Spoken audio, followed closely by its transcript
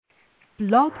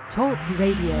Blog Talk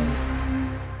Radio.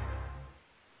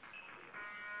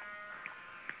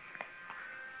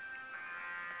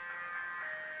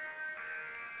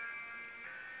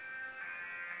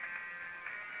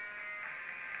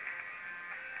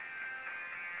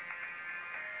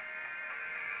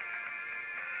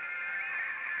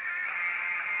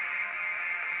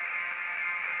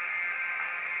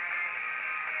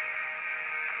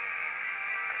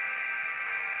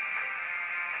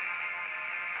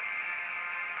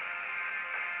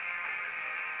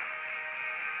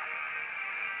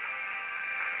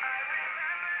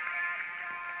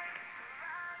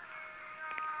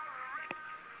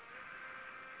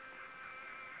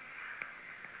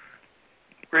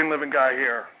 Green Living Guy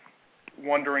here,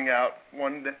 wondering out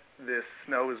when this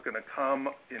snow is going to come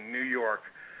in New York.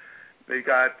 They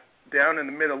got down in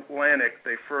the mid-Atlantic,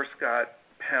 they first got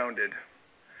pounded.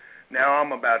 Now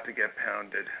I'm about to get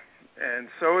pounded. And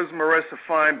so is Marissa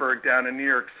Feinberg down in New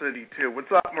York City, too.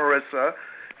 What's up, Marissa?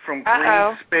 From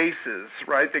Green Spaces,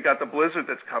 right? They got the blizzard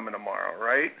that's coming tomorrow,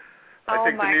 right? I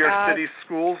think the New York City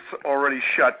schools already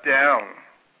shut down.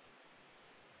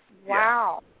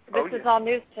 Wow. Yeah. This is all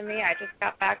news to me. I just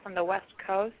got back from the West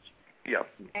Coast. Yep.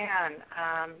 Man,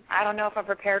 I don't know if I'm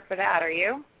prepared for that. Are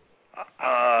you?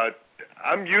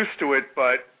 I'm used to it,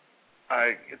 but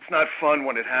it's not fun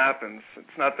when it happens.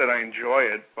 It's not that I enjoy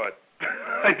it, but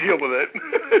I deal with it.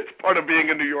 It's part of being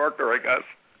a New Yorker, I guess.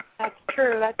 That's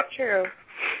true. That's true.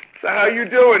 So how you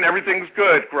doing? Everything's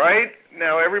good, right?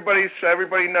 Now everybody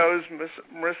knows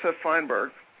Marissa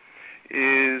Feinberg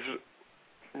is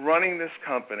running this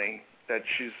company that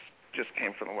she's just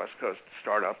came from the West Coast to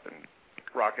start up and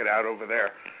rock it out over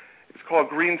there. It's called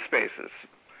Green Spaces.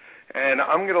 And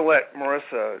I'm going to let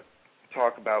Marissa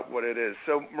talk about what it is.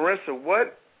 So, Marissa,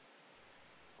 what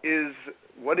is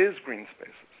Green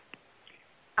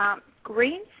Spaces?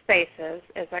 Green Spaces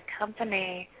is a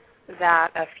company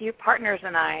that a few partners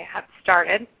and I have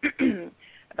started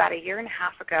about a year and a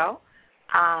half ago.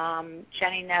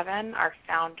 Jenny Nevin, our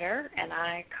founder, and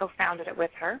I co-founded it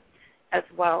with her, as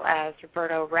well as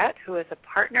Roberto Rett, who is a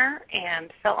partner,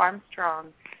 and Phil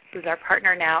Armstrong, who's our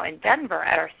partner now in Denver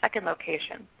at our second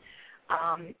location.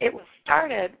 It was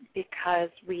started because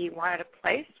we wanted a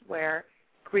place where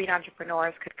green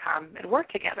entrepreneurs could come and work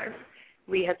together.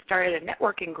 We had started a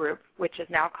networking group, which is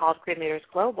now called Green Leaders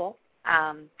Global,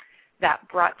 that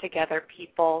brought together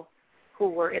people who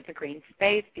were in the green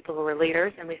space, people who were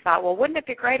leaders, and we thought, well, wouldn't it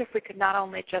be great if we could not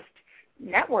only just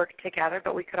network together,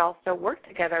 but we could also work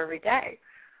together every day.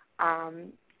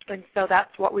 And so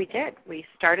that's what we did. We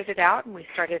started it out, and we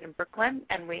started in Brooklyn,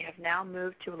 and we have now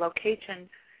moved to a location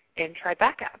in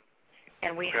Tribeca.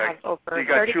 And we have over 30 You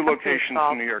got two locations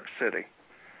in New York City.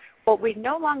 Well, we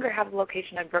no longer have a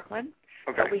location in Brooklyn,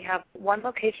 okay, but we have one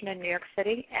location in New York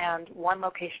City and one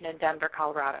location in Denver,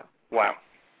 Colorado. Wow.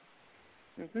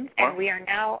 Mm-hmm. And we are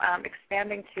now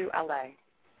expanding to L.A.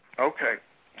 Okay.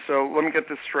 So let me get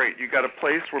this straight. You got a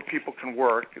place where people can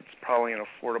work. It's probably an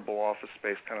affordable office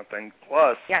space kind of thing.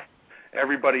 Plus, yes,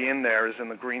 everybody in there is in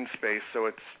the green space, so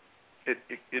it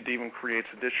even creates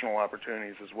additional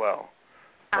opportunities as well,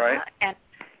 right? And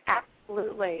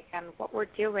absolutely. And what we're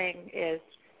doing is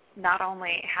not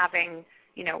only having,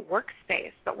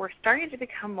 workspace, but we're starting to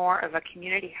become more of a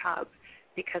community hub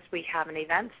because we have an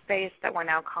event space that we're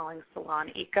now calling Salon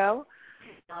Eco.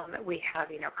 We have,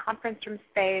 conference room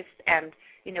space, and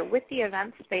with the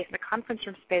event space and the conference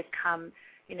room space come,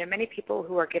 many people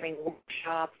who are giving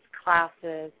workshops,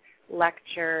 classes,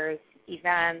 lectures,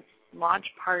 events, launch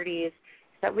parties,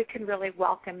 so that we can really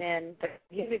welcome in the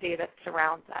community that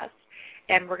surrounds us.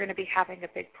 And we're going to be having a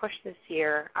big push this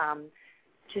year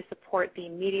to support the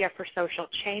Media for Social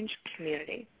Change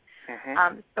community.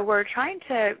 Mm-hmm. So we're trying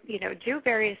to, do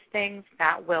various things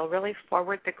that will really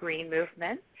forward the green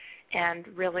movement and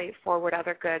really forward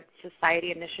other good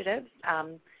society initiatives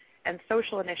and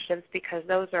social initiatives, because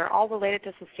those are all related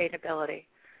to sustainability.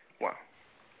 Wow.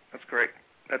 That's great.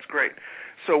 That's great.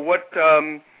 So what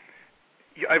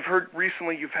I've heard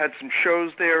recently you've had some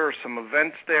shows there or some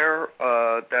events there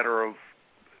that are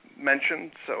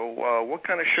mentioned. So what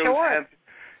kind of shows have,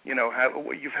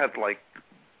 you've had, like,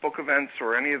 book events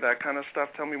or any of that kind of stuff?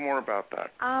 Tell me more about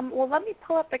that. Well, let me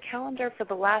pull up the calendar for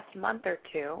the last month or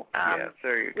two. Yeah,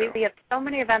 there you go. We have so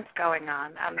many events going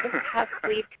on. This past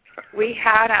week we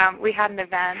had an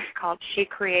event called She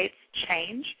Creates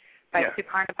Change by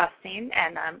Suparna Basin,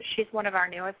 and she's one of our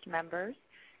newest members.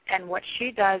 And what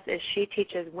she does is she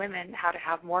teaches women how to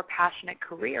have more passionate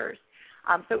careers.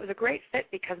 So it was a great fit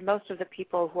because most of the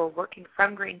people who are working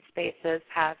from green spaces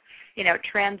have,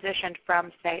 transitioned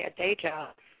from, say, a day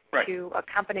job right. to a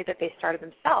company that they started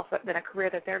themselves, but then a career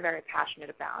that they're very passionate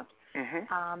about.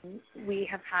 Mm-hmm. We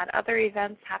have had other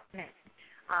events happening.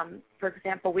 For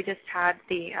example, we just had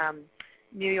the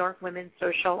New York Women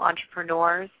Social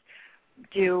Entrepreneurs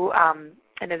do an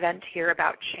event here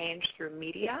about change through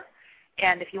media.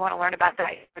 And if you want to learn about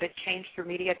that, go to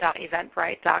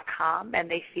changethroughmedia.eventbrite.com, and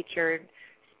they featured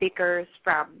speakers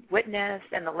from Witness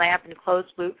and The Lamp and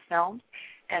Closed Loop Films,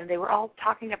 and they were all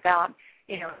talking about,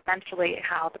 essentially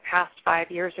how the past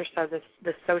 5 years or so,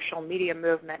 the social media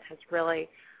movement has really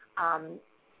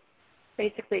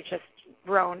basically just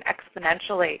grown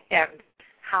exponentially, and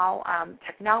how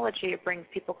technology brings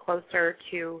people closer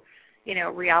to,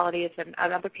 realities and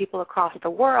other people across the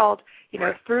world,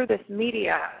 right. through this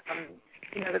media.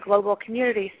 The global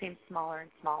community seems smaller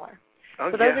and smaller.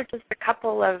 Oh, so those are just a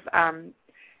couple of,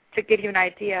 to give you an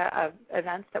idea of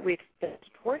events that we've been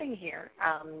supporting here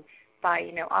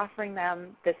by, offering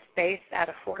them this space at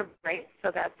affordable rates so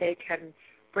that they can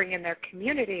bring in their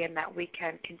community and that we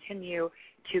can continue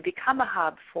to become a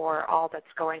hub for all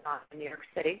that's going on in New York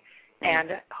City,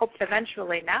 and hope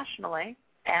eventually nationally,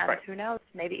 and right. who knows,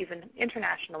 maybe even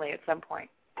internationally at some point.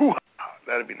 Ooh,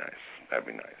 that'd be nice. That'd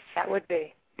be nice. That would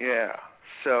be. Yeah.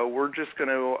 So we're just going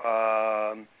to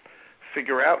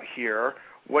figure out here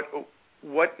what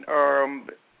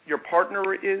your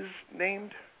partner is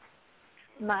named.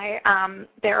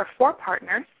 There are 4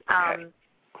 partners. Okay.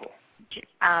 Cool.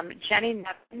 Jenny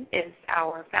Nevin is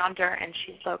our founder, and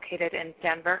she's located in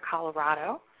Denver,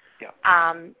 Colorado. Yeah.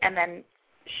 And then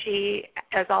she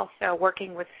is also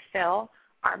working with Phil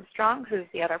Armstrong, who's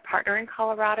the other partner in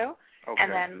Colorado. Okay.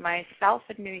 And then myself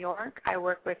in New York, I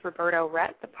work with Roberto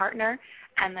Rett, the partner.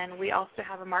 And then we also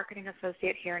have a marketing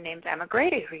associate here named Emma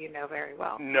Grady, who you know very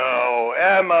well. No,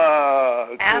 Emma.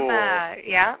 Cool. Emma,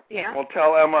 yeah. Well,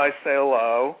 tell Emma I say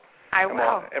hello. I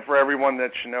will. And for everyone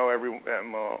that you know,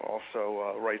 Emma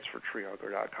also writes for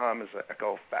treehugger.com as an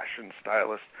eco fashion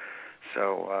stylist.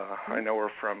 So I know her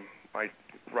from my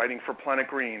writing for Planet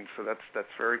Green, so that's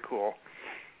very cool.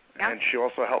 Yeah. And she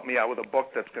also helped me out with a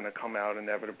book that's going to come out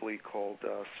inevitably called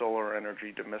Solar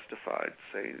Energy Demystified.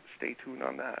 Stay tuned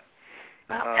on that.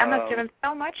 Well, Emma's given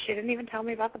so much. She didn't even tell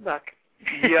me about the book.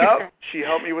 Yep, she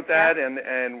helped me with that,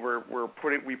 and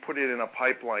we put it in a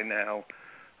pipeline now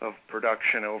of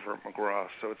production over at McGraw,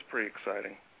 so it's pretty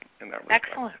exciting in that respect.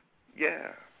 Excellent.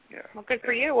 Yeah. Well, good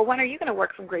for you. Well, when are you going to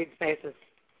work from Green Spaces?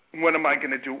 When am I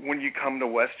going to do? When you come to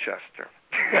Westchester.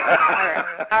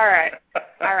 All right.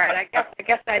 I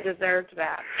guess I deserved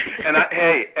that. And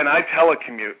I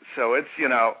telecommute, so it's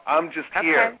I'm just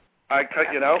here. I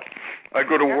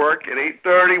go to work at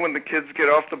 8:30 when the kids get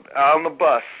out on the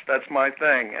bus. That's my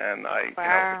thing, and if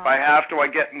I have to, I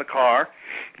get in the car.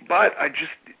 But I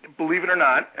just believe it or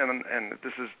not, and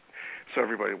this is so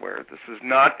everybody aware, this is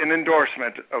not an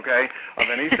endorsement, okay, of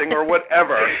anything or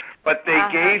whatever. But they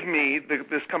gave me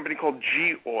this company called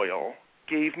G Oil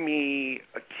gave me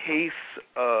a case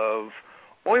of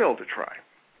oil to try,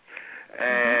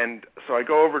 and so I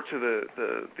go over to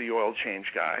the oil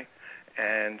change guy.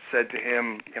 And said to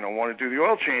him, want to do the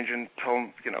oil change, and tell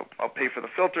him, I'll pay for the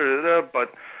filter,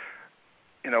 but,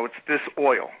 it's this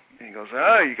oil. And he goes,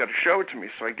 you got to show it to me.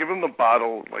 So I give him the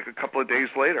bottle like a couple of days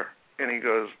later, and he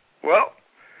goes, well,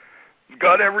 it's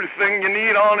got everything you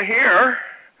need on here.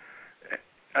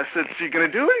 I said, so you going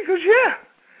to do it? He goes, yeah.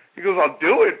 He goes, I'll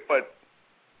do it, but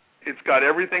it's got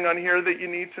everything on here that you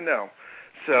need to know.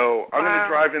 So I'm going to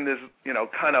drive in this,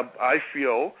 kind of, I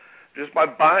feel, just by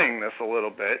buying this a little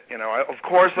bit, of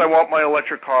course I want my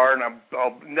electric car, and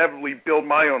I'll inevitably build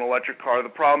my own electric car. The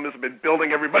problem is I've been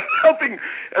helping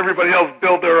everybody else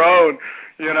build their own,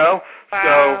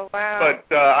 Wow. But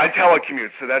I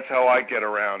telecommute, so that's how I get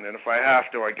around. And if I have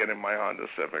to, I get in my Honda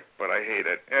Civic, but I hate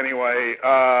it. Anyway.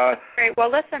 Great. Well,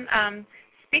 listen,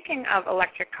 speaking of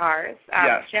electric cars,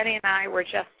 yes. Jenny and I were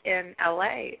just in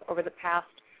L.A. over the past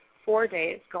 4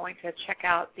 days going to check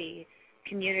out the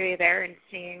community there and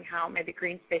seeing how maybe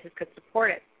Green Spaces could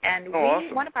support it. And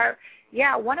awesome. one of our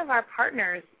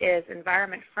partners is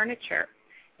Environment Furniture,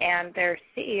 and their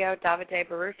CEO, Davide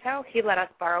Baruto, he let us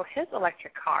borrow his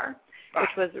electric car,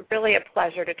 which was really a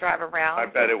pleasure to drive around. I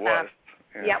bet it was.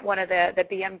 Yeah, one of the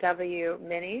BMW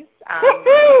Minis.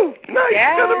 Woohoo! Nice,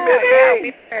 got a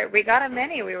Mini! Yeah, we got a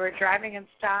Mini. We were driving in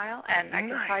style, and I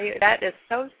can tell you that is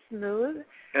so smooth.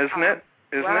 Isn't it?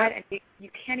 Isn't right, it? and you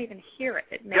can't even hear it.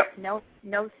 It makes no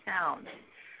sound.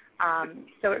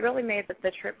 So it really made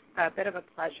the trip a bit of a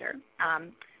pleasure.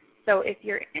 So if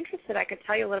you're interested, I could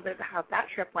tell you a little bit about how that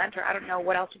trip went, or I don't know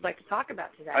what else you'd like to talk about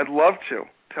today. I'd love to.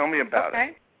 Tell me about it.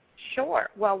 Okay, sure.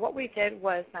 Well, what we did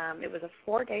was it was a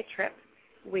 4-day trip.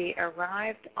 We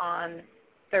arrived on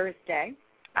Thursday,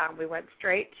 We went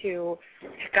straight to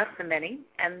pick up the Mini,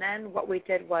 and then what we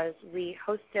did was we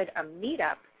hosted a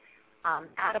meetup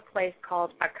at a place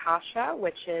called Akasha,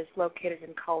 which is located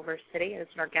in Culver City.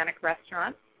 It's an organic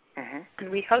restaurant. Mm-hmm.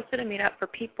 And we hosted a meetup for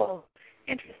people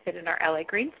interested in our LA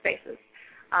green spaces.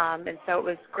 And so it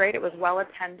was great. It was well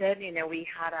attended. You know, we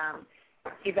had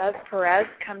Yves Perez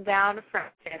come down from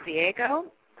San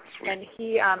Diego. Sweet. And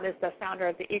he is the founder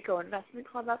of the Eco Investment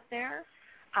Club up there.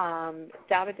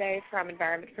 Davide from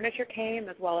Environment Furniture came,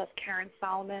 as well as Karen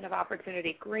Solomon of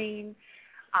Opportunity Green,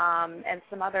 and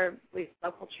some other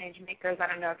local change makers. I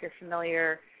don't know if you're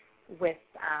familiar with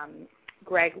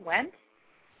Greg Wendt,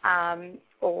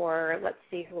 or let's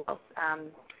see who else.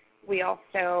 We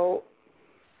also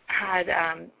had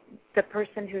the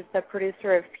person who's the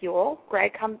producer of Fuel,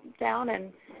 Greg, come down,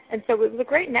 and so it was a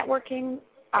great networking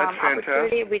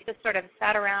opportunity. We just sort of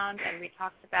sat around and we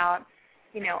talked about,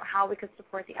 you know, how we could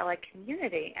support the LA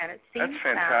community, and it seems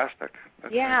that's fantastic.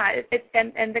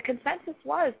 And the consensus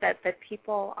was that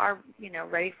people are, you know,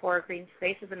 ready for green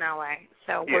spaces in LA.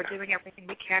 So we're doing everything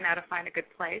we can now to find a good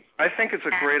place. I think it's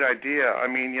a great idea. I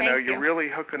mean, you know, you're really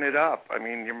hooking it up. I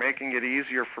mean, you're making it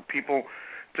easier for people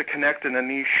to connect in a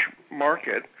niche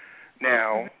market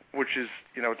now, which is,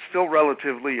 you know, it's still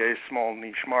relatively a small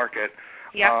niche market.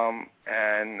 Yeah.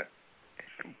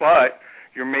 But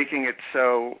you're making it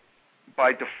so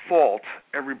by default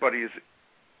everybody is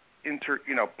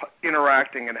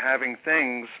interacting and having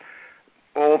things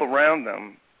all around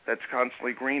them that's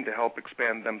constantly green to help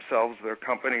expand themselves, their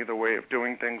company, their way of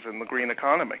doing things in the green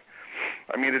economy.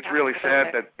 I mean, it's really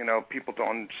sad that, you know, people don't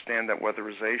understand that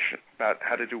weatherization, about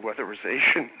how to do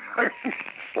weatherization.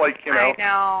 It's like, you know,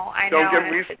 I know. Don't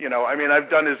get me, you know, I mean, I've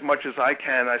done as much as I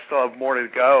can. I still have more to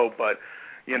go, but,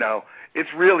 you know,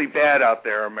 it's really bad out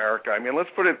there, America. I mean, let's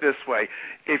put it this way.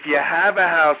 If you have a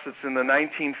house that's in the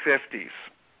 1950s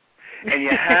and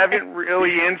you haven't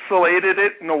really insulated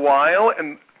it in a while,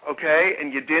 and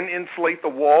you didn't insulate the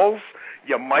walls,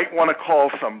 you might want to call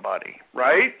somebody,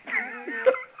 right?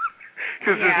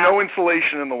 Because there's no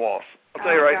insulation in the walls. I'll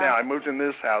tell you right now, I moved in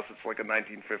this house. It's like a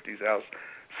 1950s house.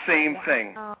 Same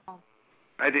thing. I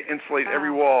had to insulate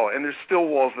every wall, and there's still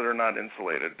walls that are not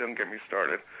insulated. Don't get me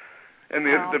started. And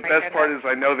the best part is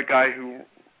I know the guy who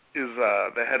is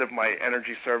the head of my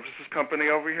energy services company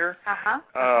over here.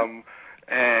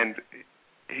 And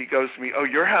he goes to me, "Oh,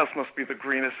 your house must be the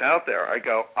greenest out there." I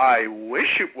go, "I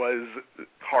wish it was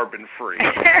carbon-free."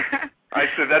 I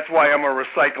said, "That's why I'm a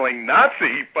recycling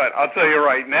Nazi, but I'll tell you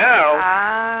right now."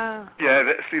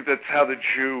 That's how the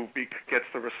Jew gets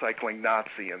the recycling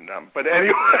Nazi in them. But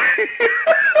anyway.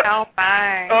 Oh,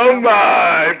 my. Oh,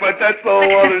 my. But that's a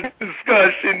whole other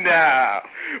discussion now.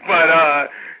 But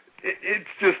it's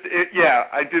just,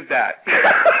 I did that.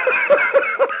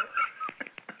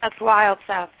 That's wild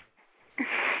stuff.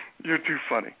 You're too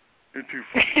funny. You're too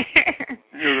funny.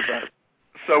 You're the best.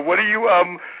 So what do you,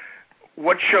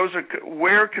 what shows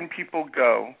where can people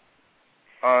go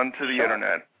onto the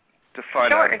internet to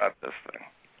find out about this thing?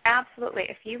 Absolutely.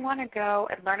 If you want to go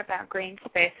and learn about green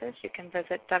spaces, you can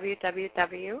visit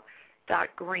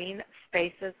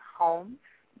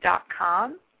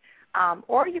www.greenspaceshome.com,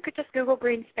 or you could just Google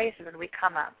green spaces and we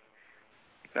come up.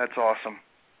 That's awesome.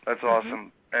 That's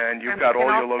awesome. And you've got all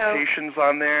your locations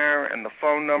on there and the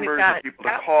phone numbers of people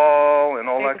to call and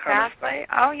all that kind of stuff.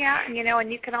 Oh, yeah. And,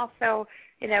 and you can also,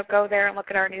 go there and look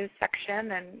at our news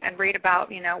section and read about,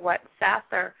 what Seth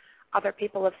or other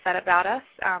people have said about us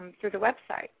through the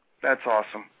website. That's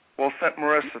awesome. Well,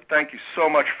 Marissa, thank you so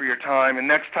much for your time. And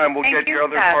next time we'll get your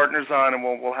other partners on and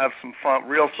we'll have some fun,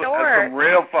 have some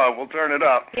real fun. We'll turn it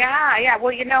up. Yeah.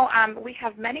 Well, we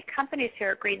have many companies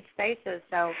here at Green Spaces,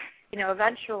 so,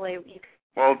 eventually you can.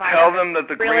 Well, tell them that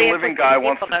the Green Living guy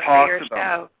wants to talk to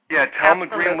them. Yeah, tell them the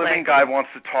Green Living guy wants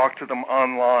to talk to them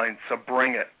online, so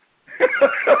bring it.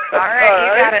 All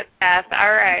right, you got it, Seth.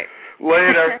 All right.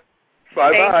 Later.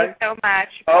 Bye-bye. Thank you so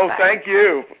much. Oh, Bye-bye. thank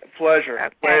you. Pleasure.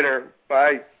 Okay. Later.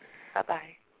 Bye.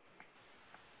 Bye-bye.